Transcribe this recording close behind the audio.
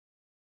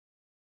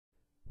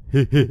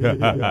Hey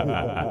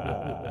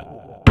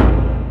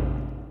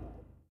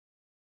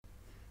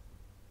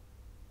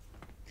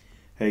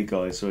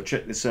guys, so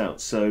check this out.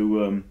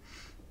 So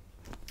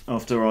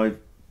after I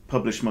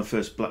published my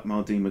first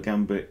Blackmar-Diemer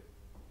Gambit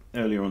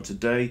earlier on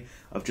today,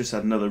 I've just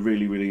had another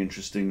really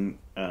interesting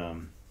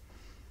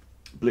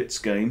blitz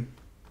game.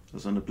 I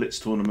was on a blitz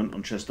tournament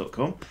on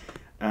chess.com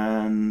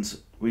and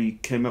we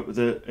came up with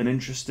an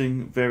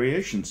interesting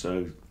variation,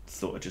 so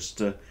thought I'd just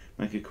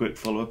make a quick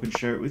follow-up and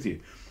share it with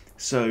you.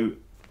 So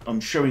I'm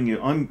showing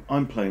you,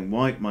 I'm playing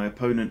white. My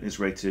opponent is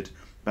rated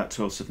about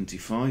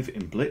 1275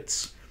 in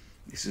blitz.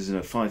 This is in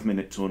a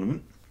 5-minute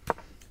tournament.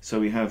 So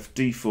we have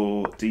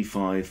d4,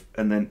 d5,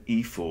 and then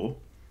e4,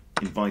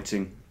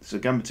 inviting, so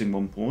gambiting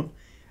one pawn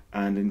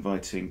and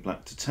inviting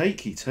black to take.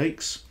 He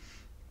takes.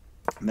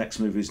 Next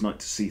move is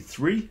knight to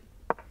c3,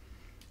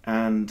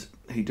 and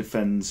he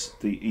defends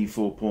the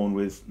e4 pawn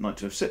with knight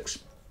to f6.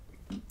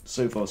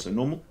 So far so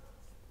normal.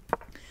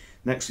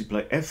 Next we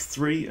play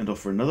f3 and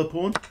offer another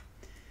pawn.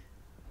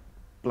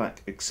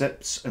 Black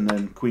accepts, and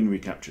then queen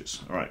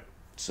recaptures. Alright,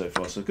 so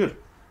far so good.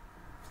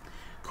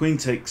 Queen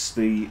takes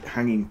the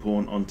hanging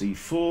pawn on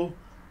d4,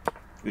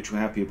 which we're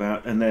happy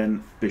about, and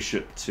then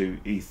bishop to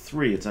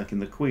e3, attacking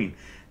the queen.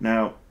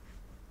 Now,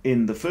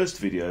 in the first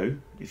video,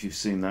 if you've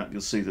seen that,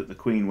 you'll see that the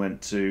queen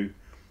went to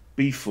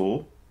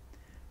b4,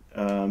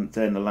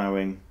 then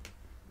allowing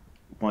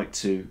white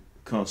to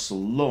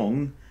castle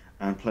long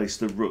and place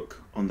the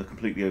rook on the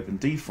completely open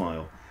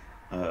d-file,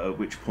 at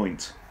which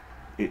point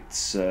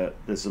it's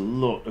there's a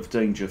lot of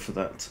danger for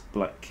that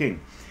black king.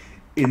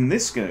 In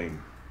this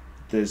game,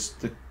 there's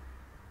the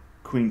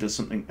queen does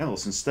something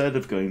else. Instead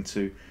of going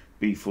to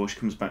b4, she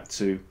comes back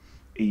to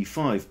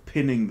e5,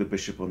 pinning the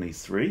bishop on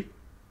e3.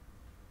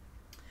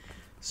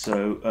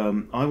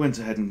 So I went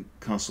ahead and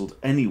castled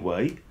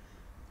anyway,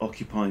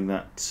 occupying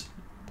that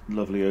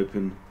lovely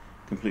open,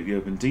 completely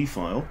open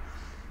d-file,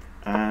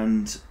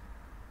 and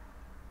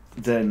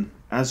then,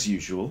 as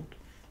usual,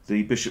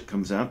 the bishop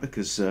comes out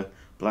because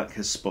black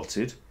has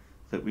spotted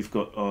that we've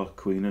got our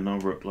queen and our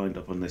rook lined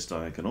up on this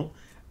diagonal,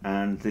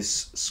 and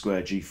this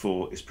square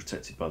g4 is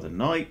protected by the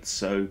knight,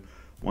 so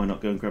why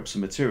not go and grab some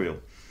material?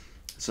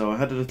 So I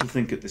had a little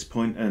think at this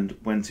point and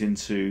went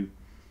into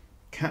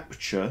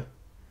capture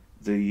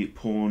the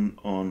pawn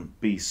on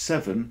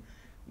b7,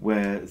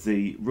 where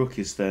the rook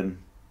is then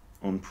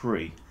on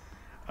pre.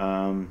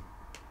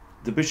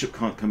 The bishop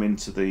can't come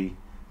into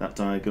that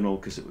diagonal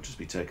because it will just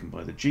be taken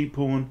by the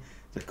g-pawn.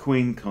 The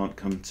queen can't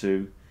come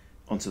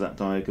onto that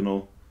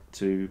diagonal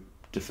to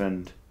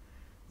defend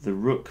the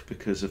rook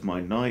because of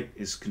my knight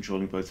is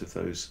controlling both of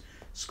those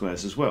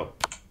squares as well.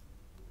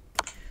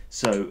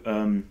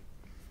 So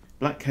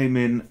black came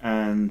in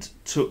and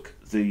took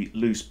the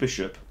loose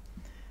bishop,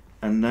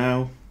 and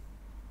now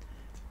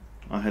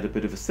I had a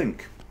bit of a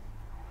think.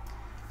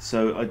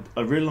 So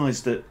I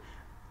realised that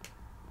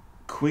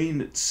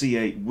queen at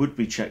c8 would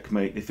be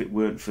checkmate if it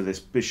weren't for this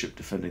bishop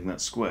defending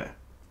that square.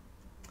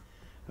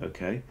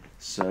 Okay,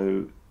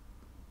 so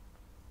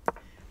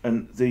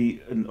and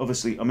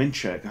obviously I'm in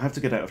check. I have to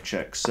get out of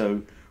check.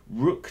 So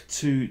rook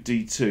to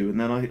d2, and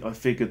then I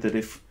figured that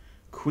if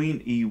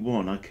queen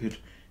e1, I could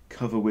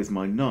cover with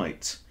my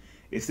knight.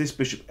 If this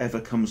bishop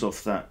ever comes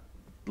off that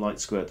light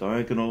square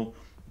diagonal,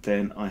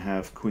 then I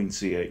have queen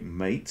c8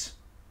 mate.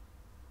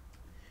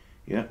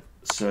 Yeah,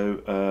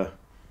 so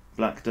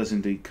black does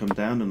indeed come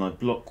down, and I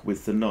block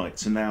with the knight.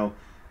 So now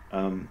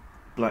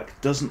black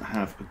doesn't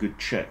have a good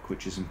check,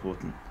 which is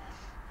important.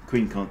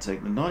 Queen can't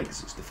take the knight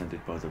because it's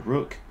defended by the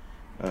rook.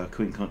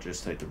 Queen can't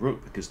just take the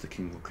rook because the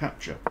king will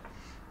capture.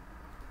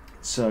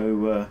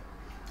 So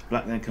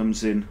black then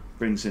comes in,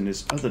 brings in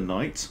his other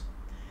knight,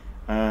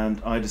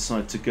 and I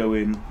decide to go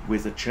in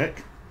with a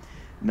check.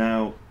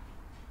 Now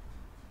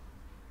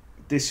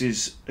this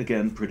is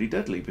again pretty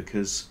deadly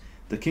because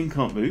the king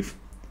can't move.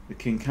 The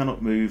king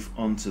cannot move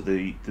onto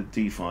the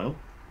d-file.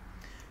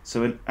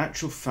 So in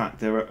actual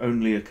fact there are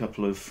only a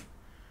couple of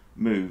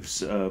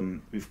moves.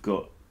 We've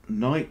got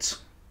knight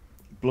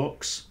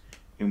blocks,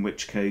 in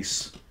which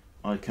case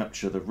I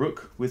capture the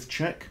rook with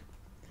check,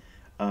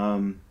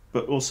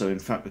 but also in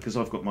fact because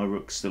I've got my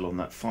rook still on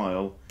that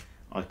file,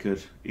 I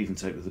could even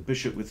take with the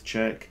bishop with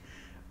check.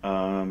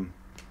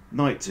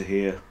 Knight to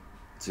here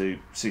to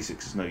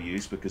c6 is no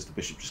use because the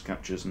bishop just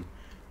captures and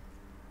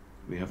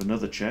we have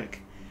another check.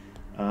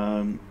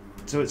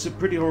 So it's a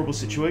pretty horrible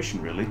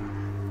situation really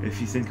if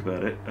you think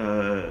about it.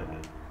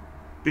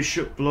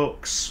 Bishop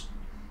blocks,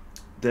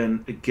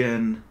 then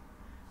again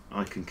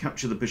I can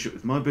capture the bishop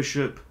with my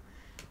bishop.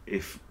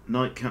 If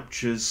knight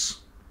captures,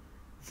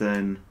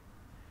 then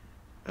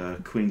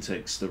queen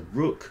takes the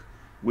rook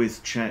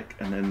with check,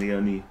 and then the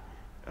only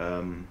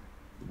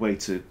way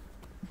to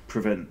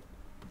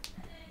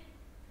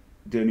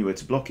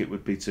block it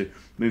would be to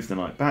move the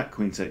knight back.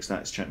 Queen takes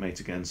that, it's checkmate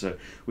again. So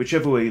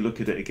whichever way you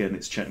look at it, again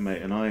it's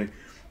checkmate. And I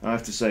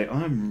have to say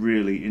I'm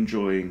really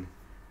enjoying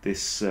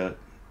this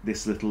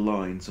this little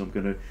line. So I'm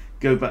going to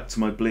go back to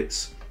my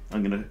blitz.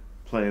 I'm going to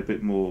play a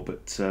bit more,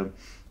 but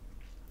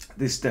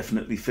this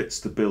definitely fits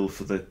the bill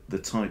for the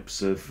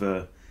types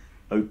of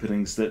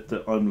openings that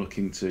I'm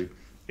looking to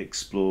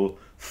explore.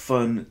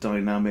 Fun,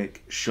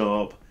 dynamic,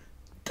 sharp,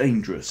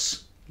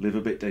 dangerous. Live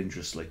a bit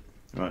dangerously.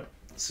 All right,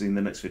 see you in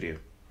the next video.